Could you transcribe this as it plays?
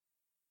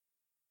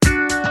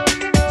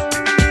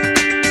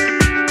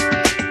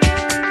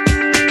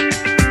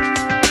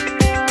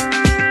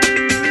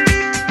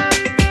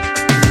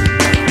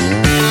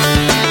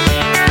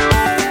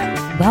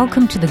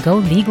the Go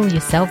Legal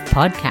Yourself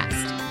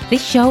podcast.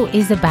 This show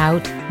is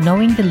about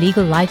knowing the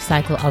legal life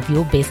cycle of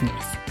your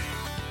business.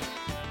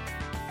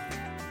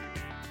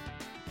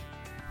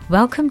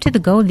 Welcome to the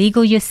Go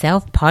Legal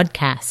Yourself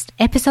podcast,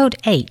 episode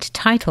 8,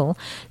 title,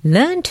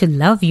 Learn to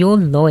Love Your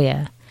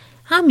Lawyer.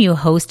 I'm your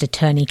host,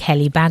 Attorney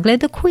Kelly Bagler,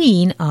 the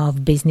Queen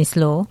of Business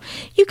Law.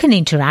 You can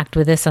interact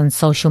with us on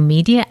social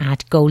media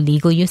at Go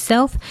Legal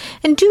Yourself,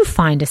 and do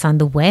find us on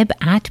the web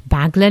at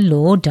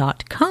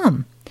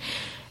baglerlaw.com.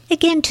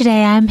 Again,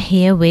 today I'm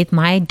here with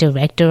my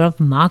Director of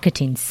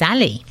Marketing,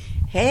 Sally.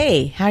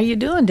 Hey, how you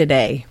doing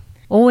today?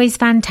 Always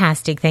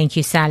fantastic. Thank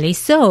you, Sally.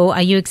 So,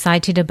 are you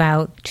excited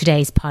about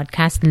today's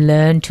podcast,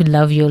 Learn to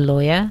Love Your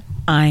Lawyer?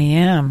 I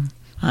am,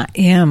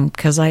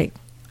 because I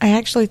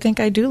actually think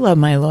I do love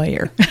my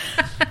lawyer.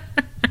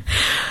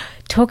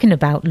 Talking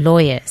about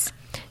lawyers,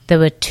 there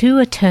were two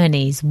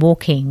attorneys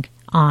walking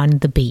on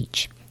the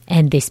beach,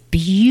 and this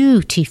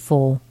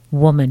beautiful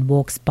woman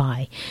walks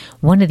by.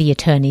 One of the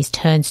attorneys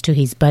turns to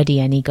his buddy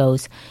and he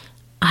goes,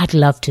 "I'd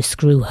love to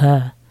screw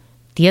her."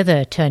 The other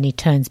attorney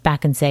turns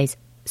back and says,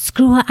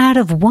 "Screw her out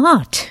of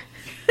what?"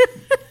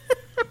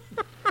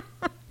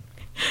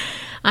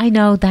 I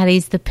know that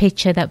is the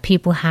picture that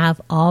people have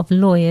of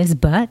lawyers,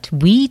 but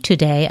we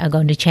today are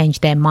going to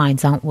change their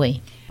minds, aren't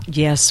we?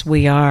 Yes,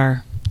 we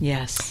are.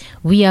 Yes.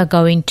 We are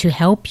going to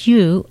help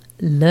you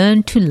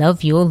learn to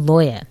love your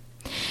lawyer.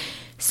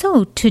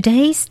 So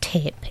today's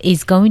tip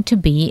is going to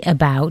be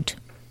about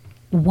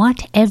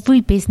what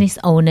every business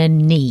owner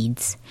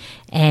needs.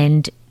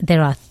 And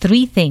there are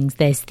 3 things.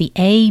 There's the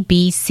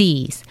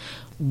ABCs.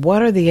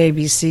 What are the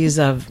ABCs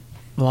of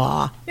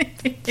law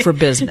for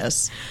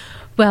business?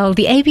 Well,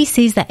 the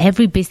ABCs that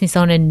every business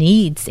owner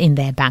needs in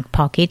their back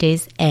pocket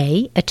is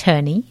A,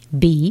 attorney,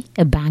 B,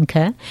 a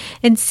banker,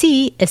 and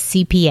C, a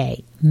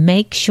CPA.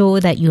 Make sure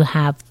that you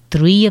have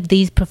 3 of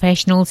these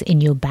professionals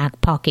in your back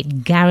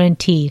pocket,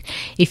 guaranteed.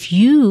 If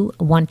you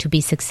want to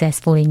be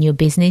successful in your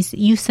business,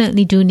 you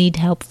certainly do need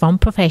help from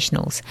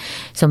professionals.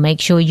 So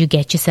make sure you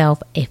get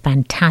yourself a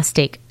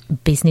fantastic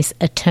business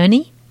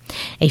attorney,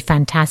 a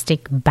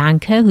fantastic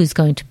banker who's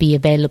going to be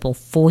available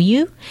for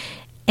you,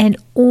 and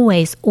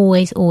always,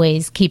 always,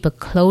 always keep a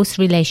close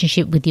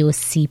relationship with your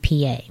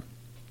CPA.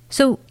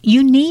 So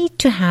you need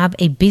to have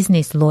a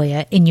business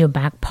lawyer in your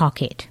back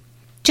pocket,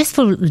 just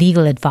for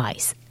legal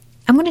advice.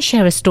 I'm going to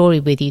share a story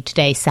with you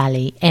today,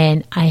 Sally,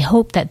 and I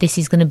hope that this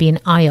is going to be an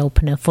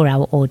eye-opener for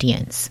our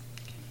audience.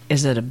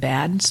 Is it a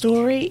bad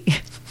story?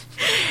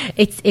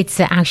 It's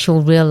an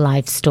actual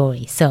real-life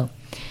story. So,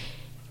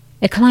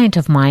 a client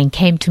of mine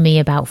came to me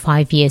about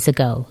 5 years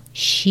ago.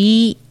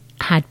 She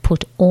had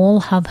put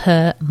all of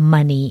her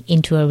money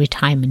into a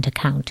retirement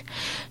account.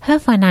 Her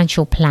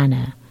financial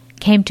planner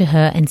came to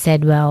her and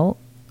said, "Well,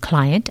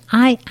 client,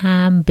 I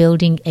am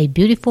building a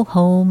beautiful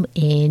home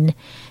in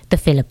the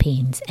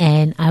Philippines,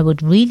 and I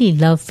would really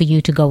love for you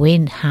to go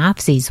in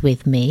halfsies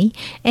with me.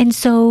 And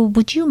so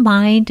would you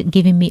mind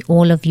giving me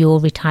all of your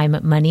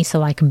retirement money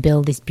so I can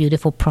build this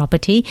beautiful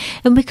property,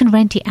 and we can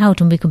rent it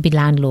out and we can be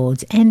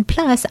landlords, and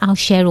plus I'll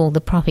share all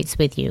the profits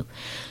with you."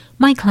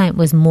 My client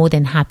was more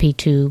than happy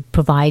to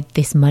provide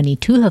this money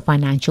to her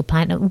financial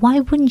planner. Why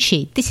wouldn't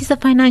she? This is a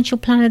financial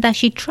planner that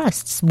she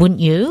trusts,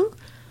 wouldn't you?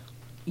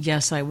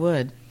 Yes, I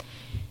would.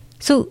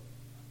 So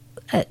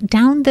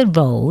down the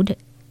road,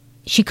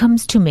 she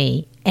comes to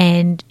me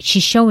and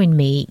she's showing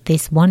me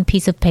this one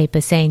piece of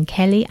paper saying,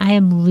 "Kelly, I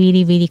am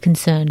really, really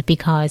concerned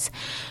because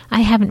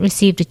I haven't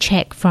received a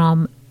check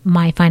from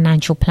my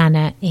financial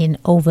planner in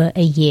over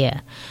a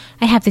year.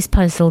 I have this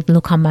puzzled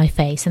look on my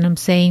face," and I'm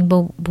saying,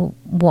 well,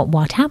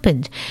 what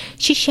happened?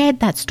 She shared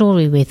that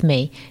story with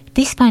me.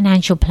 This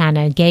financial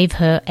planner gave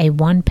her a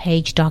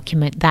 1-page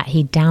document that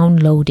he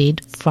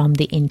downloaded from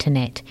the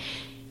internet.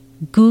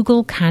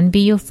 Google can be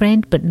your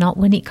friend, but not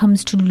when it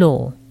comes to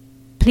law.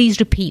 Please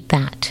repeat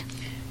that.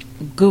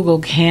 Google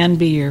can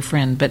be your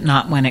friend, but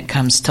not when it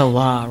comes to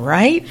law,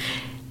 right?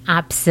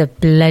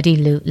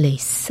 Absolutely.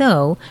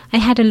 So I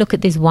had a look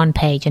at this 1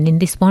 page, and in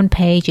this 1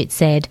 page it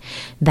said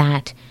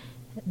that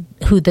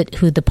who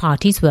the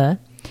parties were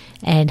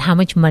and how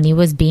much money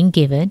was being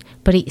given,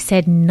 but it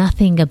said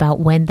nothing about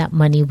when that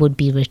money would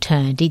be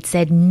returned. It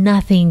said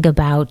nothing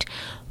about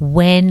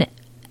when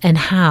and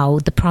how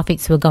the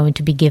profits were going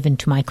to be given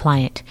to my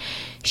client.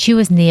 She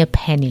was near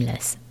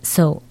penniless,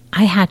 so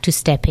I had to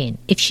step in.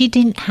 If she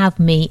didn't have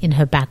me in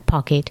her back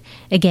pocket,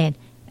 again,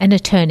 an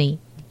attorney,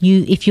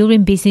 if you're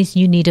in business,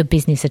 you need a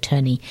business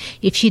attorney.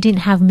 If she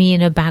didn't have me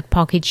in her back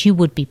pocket, she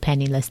would be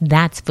penniless,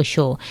 that's for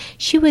sure.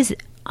 She was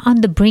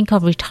on the brink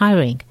of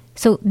retiring.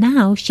 So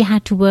now she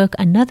had to work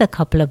another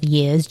couple of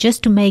years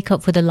just to make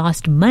up for the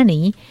lost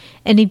money.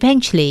 And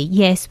eventually,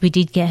 yes, we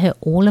did get her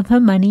all of her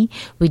money.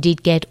 We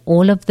did get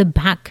all of the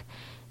back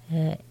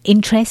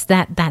interest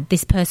that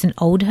this person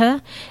owed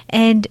her.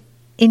 And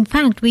in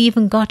fact, we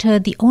even got her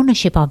the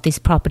ownership of this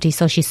property.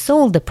 So she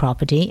sold the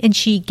property and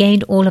she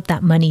gained all of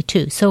that money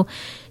too. So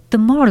the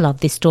moral of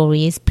this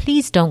story is,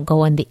 please don't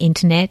go on the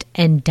internet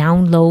and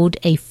download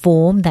a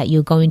form that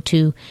you're going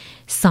to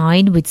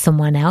sign with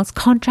someone else.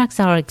 Contracts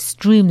are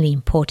extremely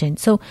important.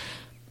 So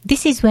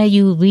This is where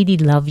you really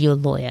love your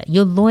lawyer.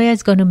 Your lawyer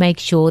is going to make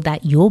sure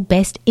that your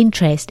best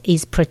interest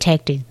is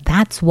protected.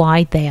 That's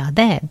why they are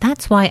there.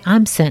 That's why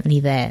I'm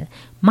certainly there.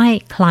 My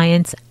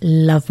clients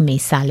love me,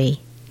 Sally.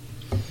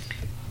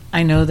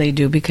 I know they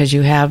do, because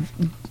you have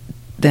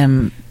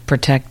them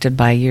protected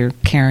by your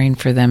caring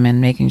for them and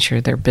making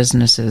sure their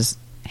business is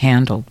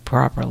handled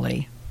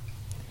properly.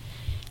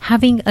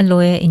 Having a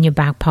lawyer in your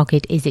back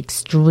pocket is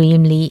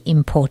extremely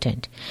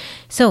important.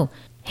 So,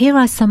 here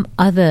are some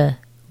other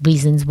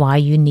reasons why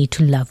you need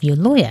to love your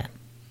lawyer.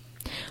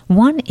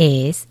 One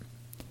is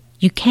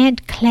you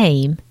can't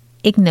claim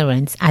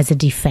ignorance as a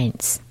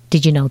defense.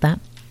 Did you know that?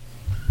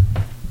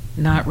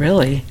 Not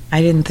really.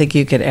 I didn't think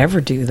you could ever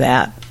do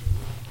that.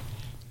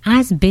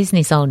 As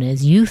business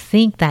owners, you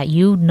think that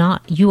you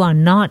are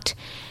not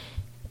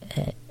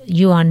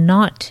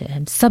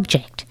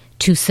subject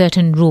to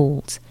certain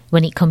rules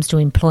when it comes to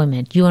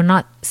employment. You are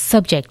not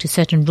subject to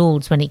certain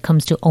rules when it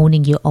comes to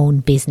owning your own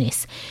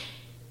business.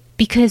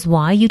 Because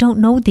why? You don't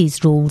know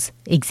these rules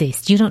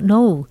exist. You don't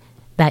know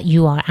that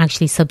you are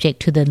actually subject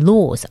to the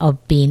laws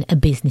of being a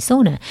business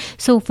owner.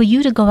 So for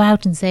you to go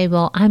out and say,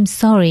 well, I'm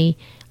sorry,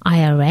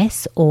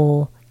 IRS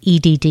or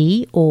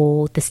EDD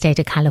or the state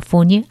of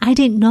California, I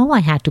didn't know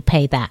I had to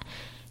pay that.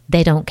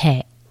 They don't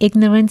care.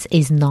 Ignorance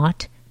is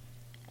not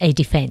a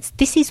defense.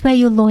 This is where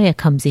your lawyer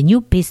comes in,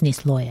 your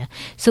business lawyer.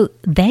 So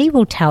they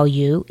will tell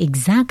you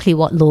exactly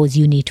what laws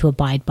you need to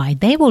abide by.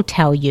 They will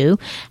tell you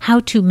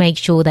how to make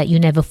sure that you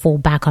never fall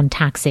back on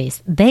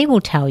taxes. They will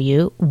tell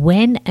you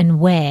when and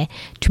where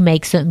to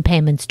make certain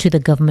payments to the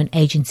government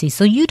agencies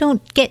so you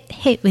don't get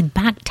hit with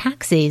back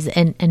taxes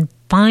and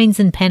fines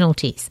and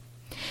penalties.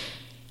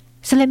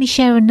 So let me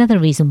share another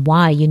reason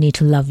why you need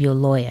to love your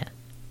lawyer.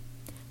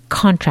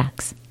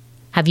 Contracts.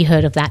 Have you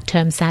heard of that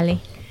term, Sally?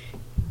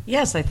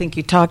 Yes, I think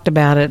you talked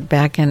about it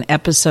back in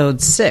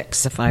episode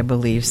 6, if I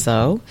believe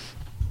so.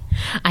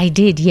 I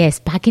did, yes.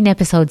 Back in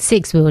episode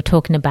 6, we were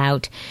talking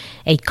about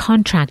a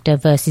contractor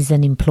versus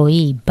an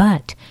employee.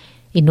 But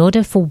in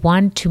order for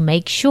one to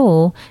make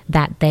sure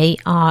that they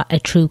are a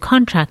true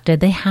contractor,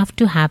 they have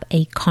to have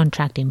a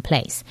contract in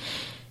place.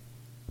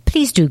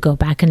 Please do go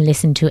back and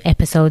listen to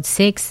episode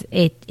 6.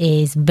 It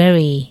is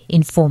very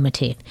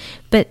informative.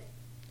 But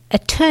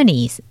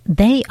attorneys,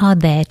 they are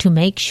there to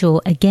make sure,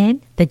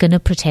 again, they're going to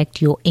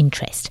protect your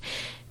interest.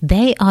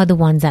 They are the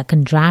ones that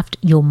can draft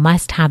your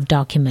must-have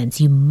documents.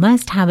 You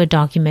must have a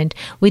document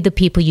with the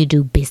people you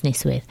do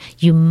business with.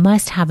 You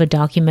must have a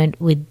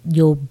document with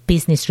your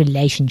business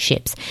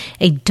relationships.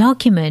 A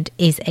document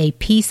is a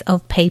piece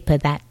of paper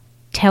that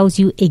tells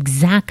you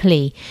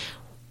exactly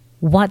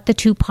what the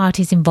two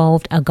parties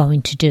involved are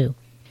going to do.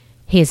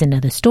 Here's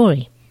another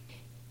story.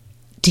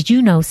 Did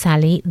you know,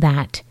 Sally,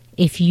 that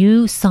if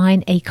you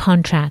sign a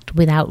contract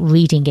without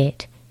reading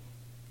it,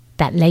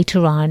 that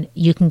later on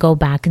you can go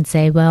back and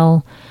say,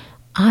 well,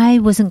 I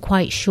wasn't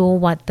quite sure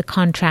what the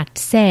contract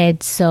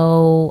said,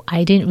 so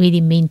I didn't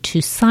really mean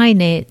to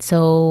sign it,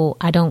 so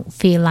I don't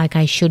feel like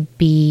I should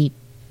be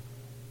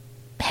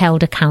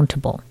held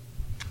accountable.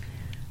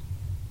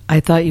 I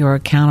thought you were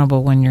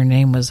accountable when your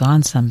name was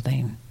on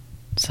something.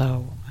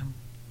 So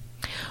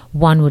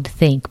one would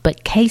think,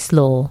 but case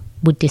law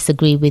would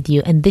disagree with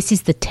you, and this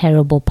is the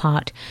terrible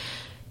part.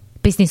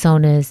 Business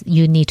owners,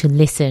 you need to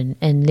listen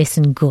and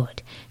listen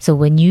good. So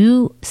when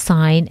you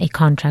sign a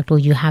contract or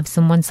you have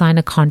someone sign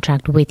a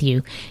contract with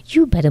you,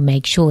 you better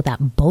make sure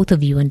that both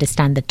of you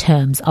understand the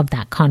terms of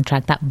that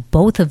contract, that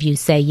both of you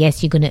say,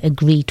 yes, you're going to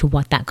agree to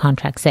what that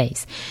contract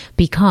says.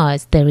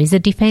 Because there is a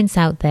defense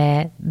out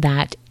there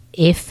that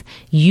if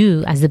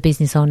you as a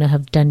business owner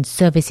have done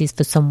services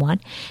for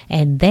someone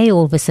and they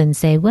all of a sudden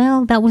say,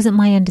 well, that wasn't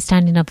my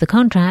understanding of the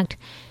contract,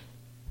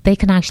 they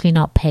can actually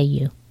not pay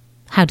you.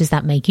 How does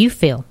that make you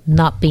feel,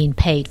 not being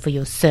paid for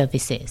your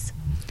services?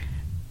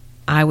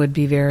 I would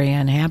be very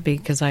unhappy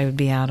because I would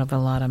be out of a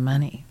lot of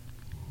money.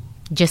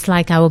 Just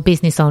like our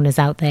business owners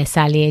out there,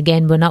 Sally,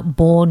 again, we're not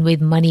born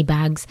with money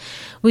bags.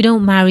 We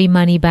don't marry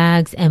money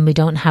bags, and we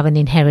don't have an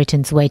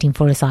inheritance waiting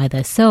for us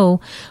either. So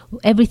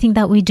everything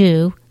that we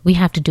do, we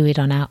have to do it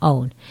on our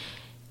own.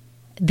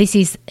 This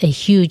is a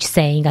huge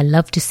saying. I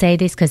love to say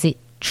this because it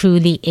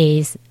truly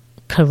is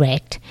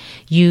correct.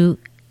 You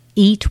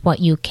eat what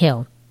you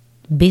kill.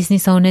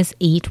 Business owners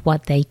eat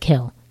what they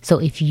kill. So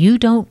if you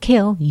don't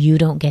kill, you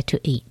don't get to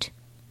eat.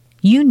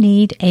 You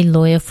need a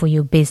lawyer for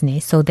your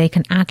business so they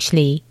can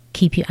actually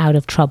keep you out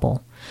of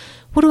trouble.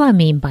 What do I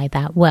mean by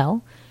that?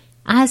 Well,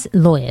 as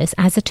lawyers,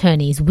 as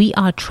attorneys, we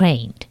are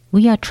trained.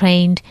 We are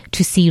trained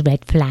to see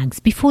red flags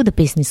before the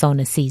business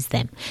owner sees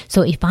them.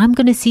 So if I'm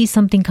going to see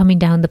something coming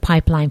down the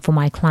pipeline for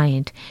my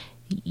client,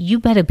 you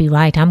better be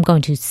right. I'm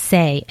going to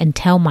say and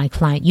tell my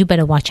client, you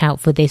better watch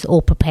out for this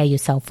or prepare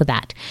yourself for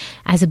that.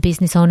 As a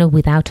business owner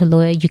without a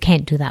lawyer, you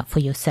can't do that for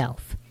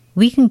yourself.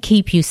 We can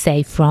keep you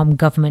safe from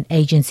government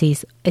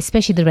agencies,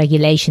 especially the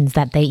regulations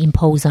that they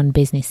impose on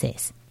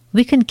businesses.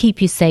 We can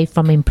keep you safe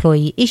from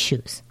employee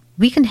issues.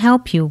 We can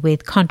help you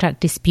with contract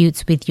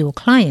disputes with your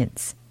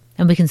clients.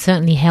 And we can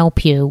certainly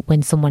help you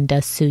when someone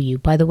does sue you.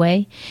 By the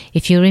way,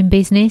 if you're in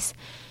business,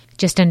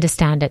 just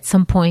understand at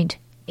some point,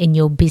 in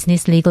your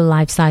business legal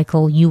life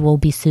cycle, you will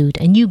be sued,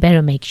 and you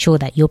better make sure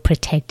that you're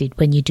protected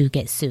when you do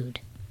get sued.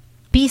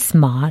 Be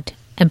smart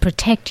and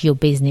protect your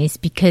business,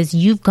 because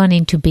you've gone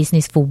into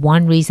business for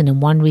one reason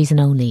and one reason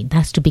only.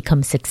 That's to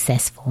become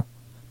successful.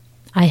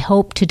 I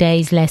hope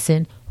today's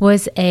lesson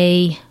was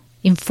a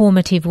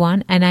informative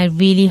one, and I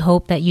really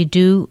hope that you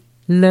do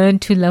learn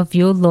to love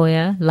your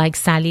lawyer like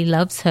Sally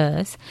loves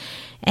hers.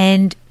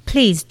 And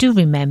please do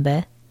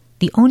remember,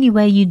 the only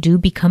way you do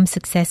become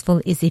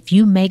successful is if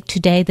you make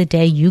today the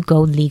day you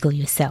go legal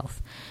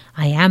yourself.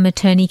 I am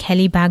Attorney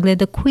Kelly Bagler,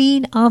 the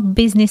Queen of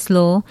Business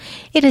Law.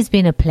 It has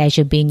been a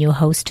pleasure being your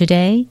host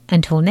today.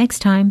 Until next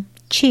time,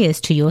 cheers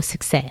to your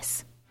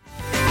success.